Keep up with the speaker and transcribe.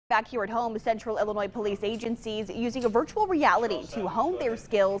Back here at home, Central Illinois police agencies using a virtual reality to hone their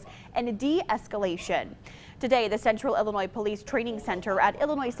skills in de-escalation. Today, the Central Illinois Police Training Center at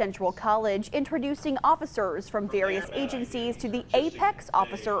Illinois Central College introducing officers from various agencies to the Apex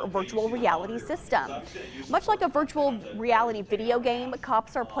Officer Virtual Reality System. Much like a virtual reality video game,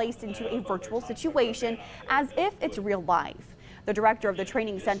 cops are placed into a virtual situation as if it's real life. The director of the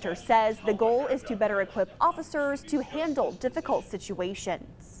training center says the goal is to better equip officers to handle difficult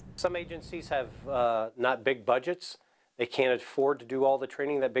situations. Some agencies have not big budgets. They can't afford to do all the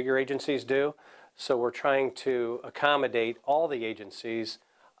training that bigger agencies do. So we're trying to accommodate all the agencies,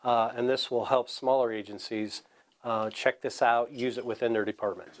 and this will help smaller agencies check this out, use it within their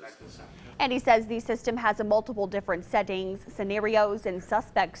department. And he says the system has multiple different settings, scenarios, and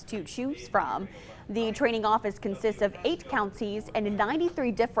suspects to choose from. The training office consists of 8 counties and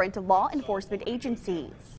 93 different law enforcement agencies.